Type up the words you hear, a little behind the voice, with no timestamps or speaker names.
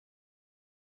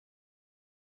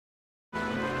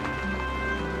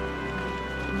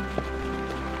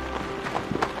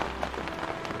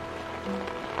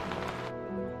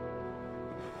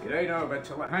It ain't over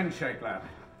till the handshake, lad.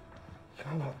 You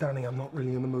know what, Danny? I'm not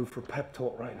really in the mood for a pep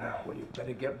talk right now. Well, you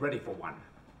better get ready for one.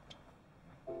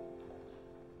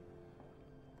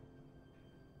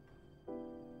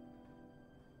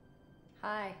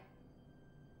 Hi.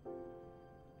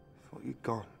 Thought you'd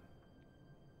gone.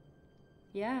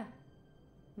 Yeah,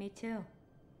 me too.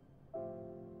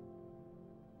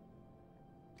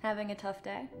 Having a tough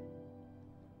day?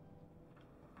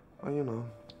 Oh, you know,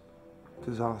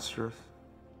 disastrous.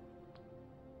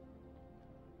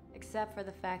 Except for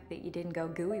the fact that you didn't go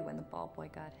gooey when the ball boy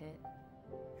got hit.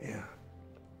 Yeah.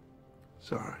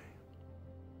 Sorry.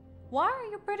 Why are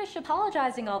you British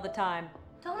apologizing all the time?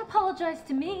 Don't apologize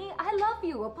to me. I love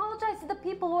you. Apologize to the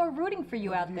people who are rooting for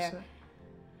you out there.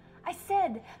 I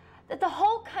said that the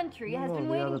whole country has been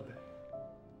waiting.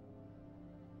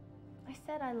 I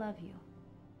said I love you.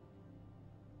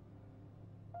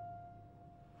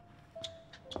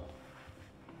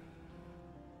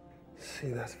 See,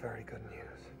 that's very good news.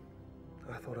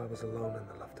 I thought I was alone in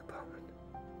the love department.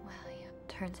 Well, yeah,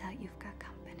 turns out you've got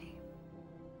company.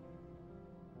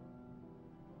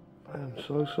 I am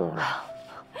so sorry.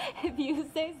 If you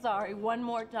say sorry one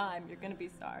more time, you're gonna be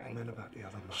sorry. I meant about the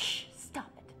other month. Shh,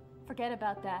 stop it. Forget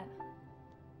about that.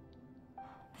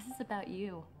 This is about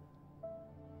you.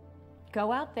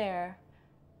 Go out there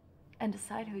and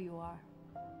decide who you are.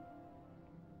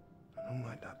 And who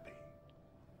might that be?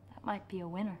 That might be a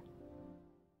winner.